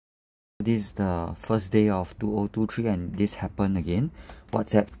This is the first day of 2023 and this happened again.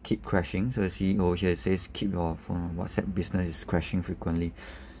 WhatsApp keep crashing. So you see over here it says keep your phone on WhatsApp business is crashing frequently.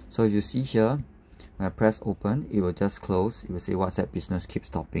 So if you see here, when I press open, it will just close. It will say WhatsApp business keep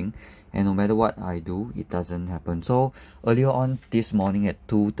stopping, and no matter what I do, it doesn't happen. So earlier on this morning at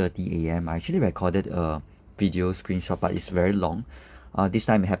 2:30 AM, I actually recorded a video screenshot, but it's very long. This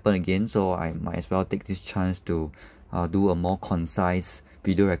time it happened again, so I might as well take this chance to do a more concise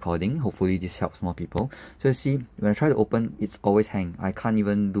video recording. Hopefully this helps more people. So you see, when I try to open, it's always hang. I can't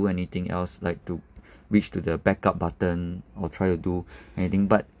even do anything else like to reach to the backup button or try to do anything.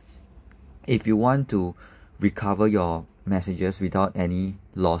 But if you want to recover your messages without any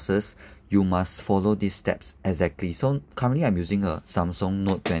losses, you must follow these steps exactly. So currently I'm using a Samsung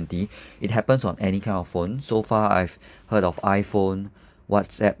Note 20. It happens on any kind of phone. So far I've heard of iPhone,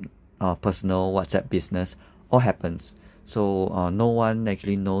 WhatsApp personal, WhatsApp business, all happens. So no one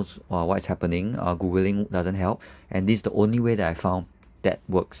actually knows what's happening. Googling doesn't help, and this is the only way that I found that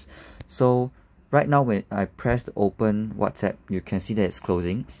works. So right now when I press open WhatsApp, you can see that it's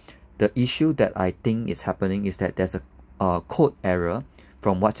closing. The issue that I think is happening is that there's a code error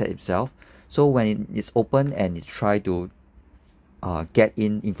from WhatsApp itself. So when it's open and it try to get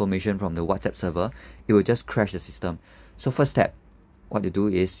in information from the WhatsApp server, it will just crash the system. So first step, what you do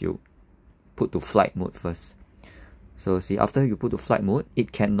is you put to flight mode first. So see, after you put to flight mode,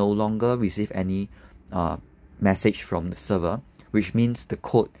 it can no longer receive any message from the server, which means the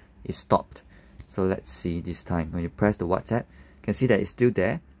code is stopped. So let's see this time. When you press the WhatsApp, you can see that it's still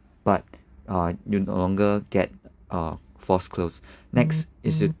there, but you no longer get force close. Next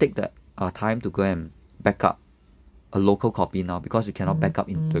is you take the time to go and back up a local copy now, because you cannot back up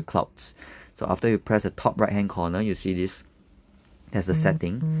into the clouds. So after you press the top right hand corner, you see this, there's the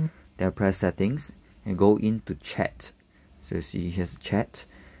setting. Then press settings and go into chat. So you see here's chat.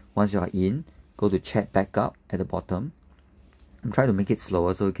 Once you are in, go to chat backup at the bottom. I'm trying to make it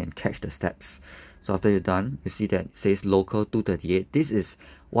slower so you can catch the steps. So after you're done, you see that it says local 238. This is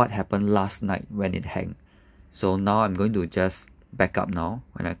what happened last night when it hanged. So now I'm going to just back up now.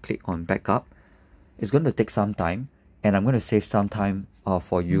 When I click on backup, it's going to take some time, and I'm going to save some time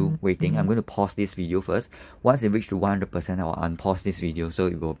for you waiting. I'm going to pause this video first. Once it reaches to 100%, I will unpause this video so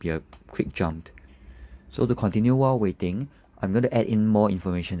it will be a quick jump. So to continue while waiting, I'm going to add in more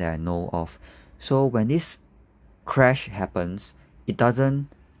information that I know of. So when this crash happens, it doesn't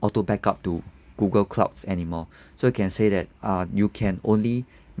auto backup to Google Clouds anymore. So you can say that you can only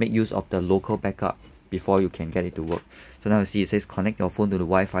make use of the local backup before you can get it to work. So now you see it says connect your phone to the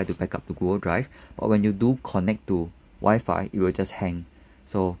Wi-Fi to backup to Google Drive. But when you do connect to Wi-Fi, it will just hang.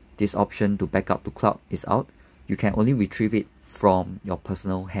 So this option to backup to cloud is out. You can only retrieve it from your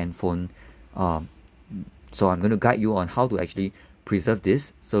personal handphone. So I'm going to guide you on how to actually preserve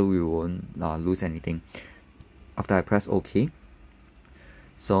this so we won't lose anything. After I press OK,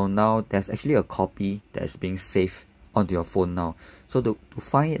 so now there's actually a copy that is being saved onto your phone now. So to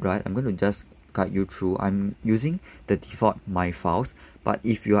find it, right, I'm going to just guide you through. I'm using the default My Files, but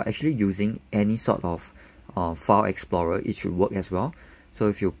if you are actually using any sort of file explorer, it should work as well. So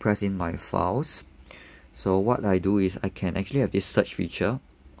if you press in My Files, so what I do is I can actually have this search feature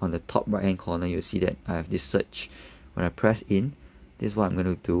on the top right hand corner. You see that I have this search. When I press in, this is what I'm going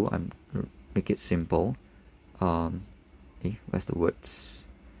to do. I'm going to make it simple. Okay, where's the words?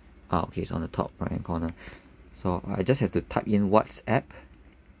 Okay, it's on the top right hand corner. So I just have to type in WhatsApp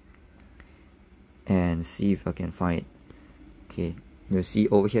and see if I can find it. Okay, you'll see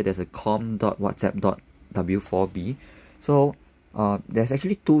over here there's a com.whatsapp.w4b. So there's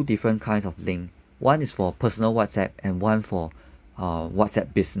actually two different kinds of link. One is for personal WhatsApp and one for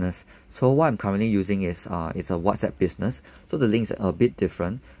WhatsApp business. So what I'm currently using is it's a WhatsApp business. So the links are a bit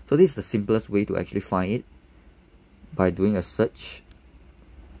different. So this is the simplest way to actually find it, by doing a search.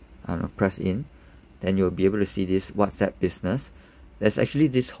 I'm gonna press in, then you'll be able to see this WhatsApp business. There's actually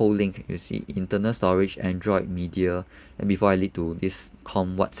this whole link. You see internal storage, Android, media, and before I lead to this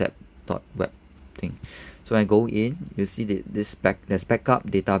com.whatsapp.web thing. So when I go in, you see there's backup,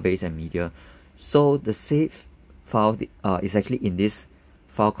 database, and media. So the save file is actually in this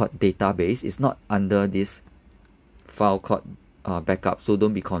file called database. It's not under this file called backup, so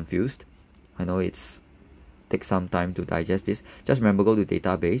don't be confused. I know it's take some time to digest this. Just remember, go to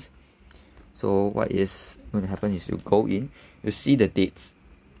database. So what is going to happen is you go in, you see the dates.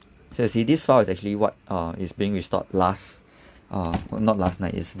 So you see this file is actually what is being restored last not last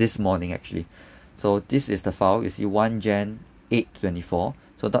night, it's this morning actually. So this is the file. You see 1 Jan 8:24.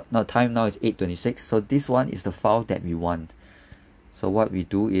 So the time now is 8:26. So this one is the file that we want. So what we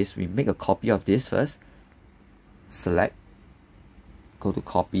do is we make a copy of this first. Select, go to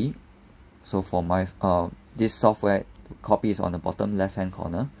copy, So for my this software, copy is on the bottom left hand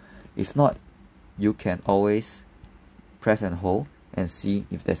corner. If not, you can always press and hold and see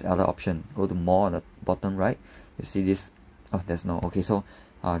if there's other option. Go to more on the bottom right. You see this. Oh, there's no. Okay, so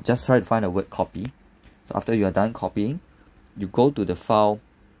just try to find the word copy. So after you are done copying, you go to the file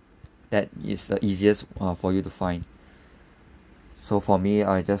that is the easiest for you to find. So for me,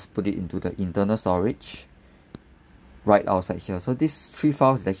 I just put it into the internal storage right outside here. So these 3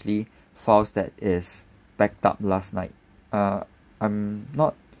 files is actually files that is backed up last night. I'm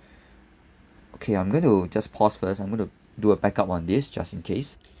not okay. I'm going to just pause first. I'm going to do a backup on this just in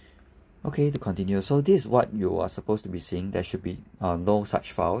case. Okay, to continue. So this is what you are supposed to be seeing. There should be no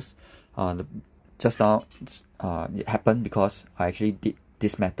such files. Just now it happened because I actually did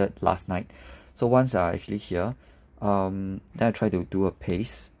this method last night. So once I actually here, then I try to do a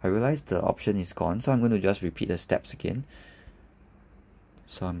paste. I realize the option is gone, so I'm going to just repeat the steps again.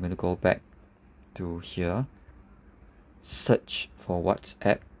 So I'm going to go back to here, search for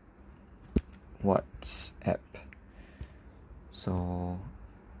WhatsApp. So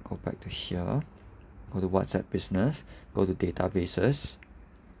go back to here, go to WhatsApp business, go to databases.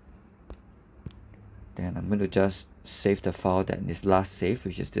 Then I'm going to just save the file that is last saved,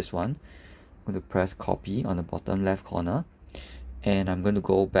 which is this one. I'm going to press copy on the bottom left corner, and I'm going to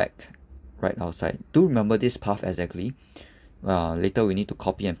go back right outside. Do remember this path exactly. Later we need to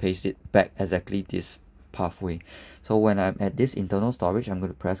copy and paste it back exactly this pathway. So when I'm at this internal storage, I'm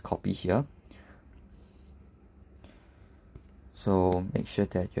going to press copy here. So make sure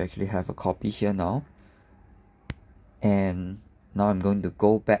that you actually have a copy here now. And now I'm going to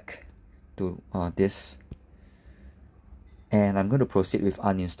go back to this, and I'm going to proceed with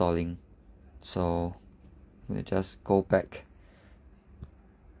uninstalling. So I'm going to just go back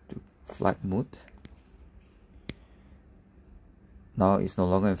to flight mode. Now it's no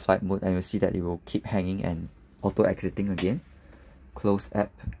longer in flight mode, and you'll see that it will keep hanging and auto exiting again. Close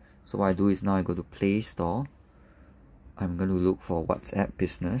app. So what I do is now I go to Play Store. I'm going to look for WhatsApp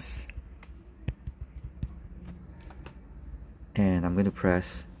business, and I'm going to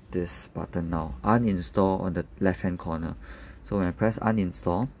press this button now, uninstall, on the left hand corner. So when I press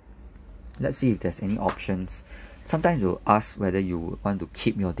uninstall, let's see if there's any options. Sometimes you'll ask whether you want to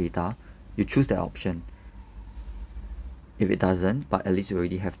keep your data. You choose that option. If it doesn't, but at least you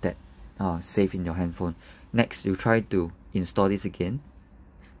already have that saved in your handphone. Next, you try to install this again.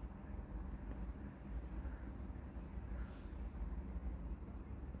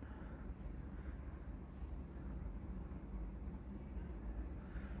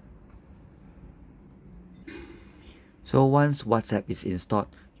 So once WhatsApp is installed,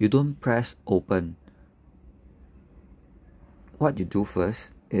 you don't press open. What you do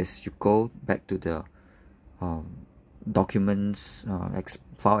first is you go back to the documents,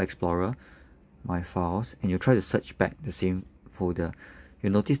 file explorer, my files, and you try to search back the same folder.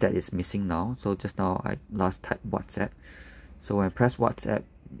 You notice that it's missing now. So just now I last typed WhatsApp. So when I press WhatsApp,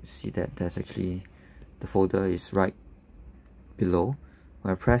 you see that there's actually the folder is right below.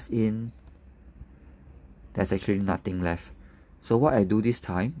 When I press in, there's actually nothing left. So what I do this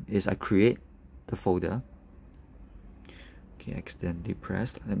time is I create the folder. Okay, accidentally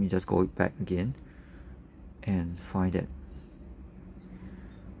pressed. Let me just go back again and find that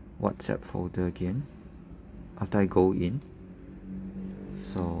WhatsApp folder again after I go in.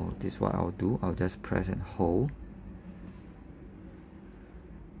 So this is what I'll do. I'll just press and hold.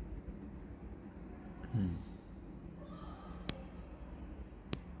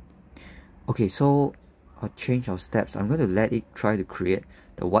 Okay, so a change of steps. I'm going to let it try to create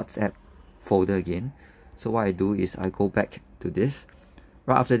the WhatsApp folder again. So what I do is I go back to this.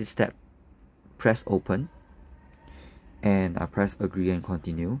 Right after this step, press open, and I press agree and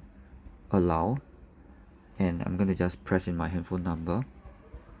continue, allow, and I'm going to just press in my handphone number.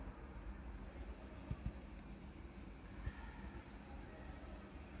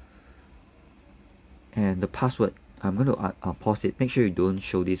 And the password, I'm going to pause it. Make sure you don't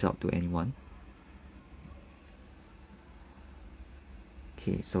show this out to anyone.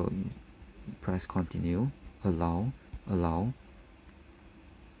 Okay, so press continue, allow.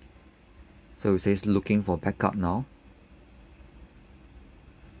 So it says looking for backup now.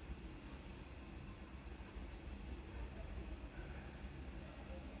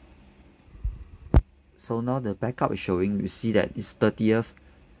 So now the backup is showing. You see that it's 30th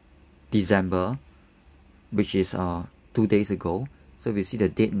December, which is 2 days ago. So if you see the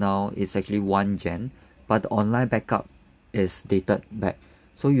date now, it's actually 1 Jan, but the online backup is dated back.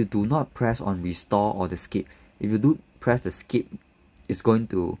 So you do not press on restore or the skip. If you do press the skip, it's going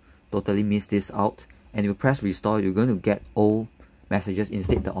to totally miss this out. And if you press restore, you're going to get old messages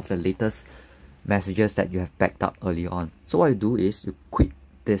instead of the latest messages that you have backed up earlier on. So what you do is you quit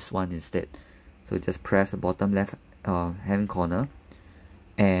this one instead. So just press the bottom left hand corner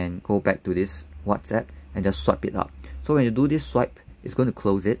and go back to this WhatsApp and just swipe it up. So when you do this swipe, it's going to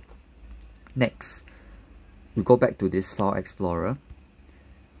close it. Next, you go back to this file explorer,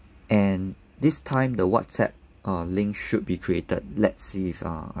 and this time the WhatsApp link should be created. Let's see if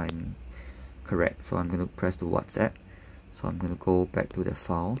I'm correct. So I'm going to press the WhatsApp. So I'm going to go back to the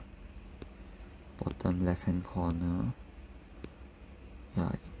file, bottom left hand corner.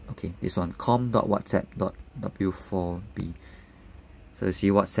 Yeah, okay, this one, com.whatsapp.w4b. So you see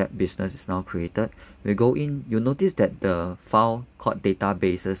WhatsApp business is now created. We go in, you'll notice that the file called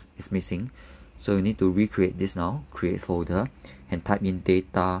databases is missing. So you need to recreate this now, create folder, and type in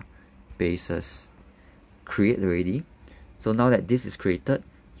databases. Create already. So now that this is created,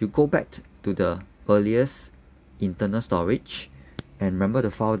 you go back to the earliest internal storage, and remember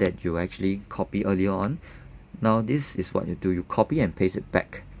the file that you actually copied earlier on. Now this is what you do, you copy and paste it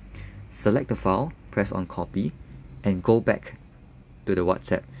back. Select the file, press on copy, and go back to the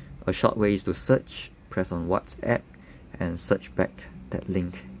WhatsApp. A short way is to search, press on WhatsApp, and search back that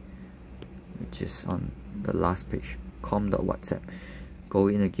link, which is on the last page, com.whatsapp. Go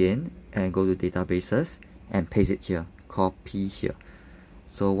in again and go to databases and paste it here, copy here.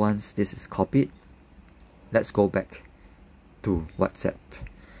 So once this is copied, let's go back to WhatsApp.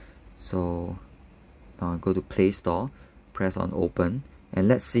 So now go to Play Store, press on open, and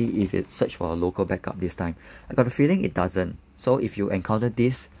let's see if it search for a local backup this time. I got a feeling it doesn't. So if you encounter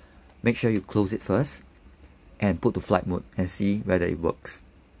this, make sure you close it first and put to flight mode and see whether it works.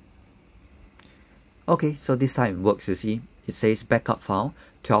 Okay, so this time it works. You see, it says backup file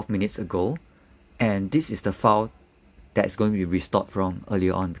 12 minutes ago, and this is the file that's going to be restored from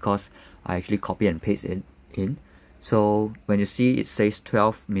earlier on because I actually copy and paste it in. So when you see it says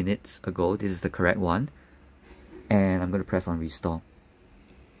 12 minutes ago, this is the correct one, and I'm going to press on restore.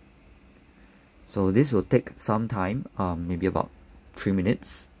 So this will take some time, maybe about 3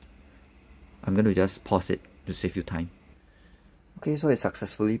 minutes. I'm going to just pause it to save you time. Okay, so it's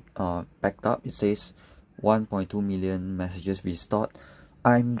successfully backed up. It says 1.2 million messages restored.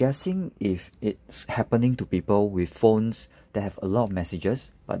 I'm guessing if it's happening to people with phones that have a lot of messages,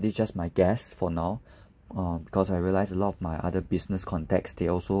 but this is just my guess for now, because I realize a lot of my other business contacts, they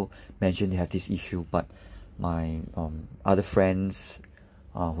also mentioned they have this issue, but my other friends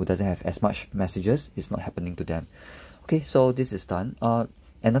who doesn't have as much messages, it's not happening to them. Okay, so this is done.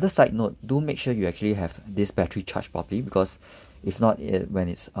 Another side note, do make sure you actually have this battery charged properly, because if not, when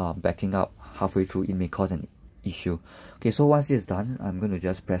it's backing up halfway through, it may cause an issue. Okay, so once this is done, I'm going to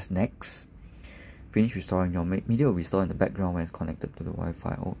just press next. Finish restoring. Your media will restore in the background when it's connected to the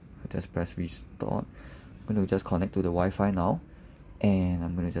Wi-Fi. Oh, I just press restore. I'm going to just connect to the Wi-Fi now, and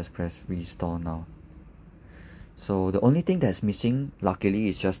I'm going to just press restore now. So the only thing that's missing, luckily,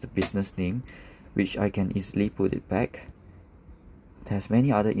 is just the business name, which I can easily put it back. There's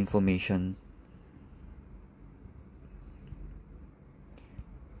many other information.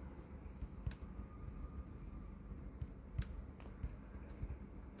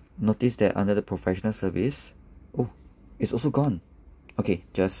 Notice that under the professional service, oh, it's also gone. Okay,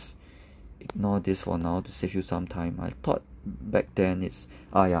 just ignore this for now to save you some time. I thought back then it's,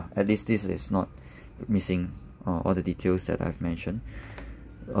 yeah, at least this is not missing all the details that I've mentioned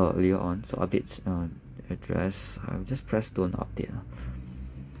earlier on. So updates address, I'll just press don't update.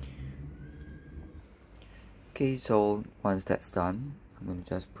 Okay, so once that's done, I'm going to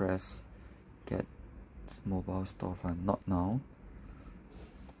just press get mobile storefront, not now,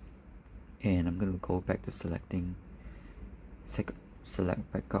 and I'm going to go back to selecting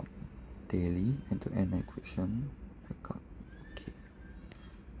select backup daily, end-to-end encryption backup. Okay,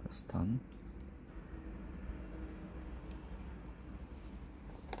 that's done.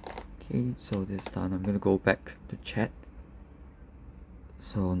 Okay, so this is done. I'm going to go back to chat.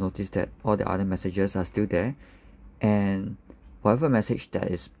 So notice that all the other messages are still there, and whatever message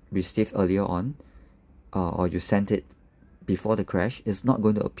that is received earlier on, or you sent it before the crash, is not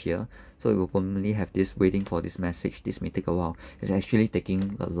going to appear. So it will permanently have this waiting for this message. This may take a while. It's actually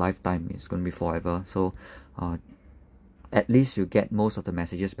taking a lifetime. It's going to be forever. So at least you get most of the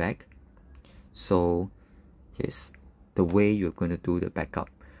messages back. So here's the way you're going to do the backup.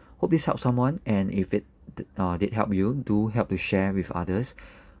 Hope this helps someone, and if it did help you, do help to share with others.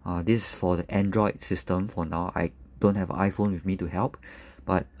 This is for the Android system for now. I don't have an iPhone with me to help,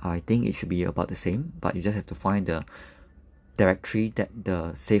 but I think it should be about the same. But you just have to find the directory that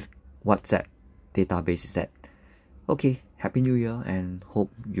the saved WhatsApp database is at. Okay, Happy New Year, and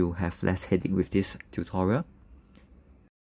hope you have less headache with this tutorial.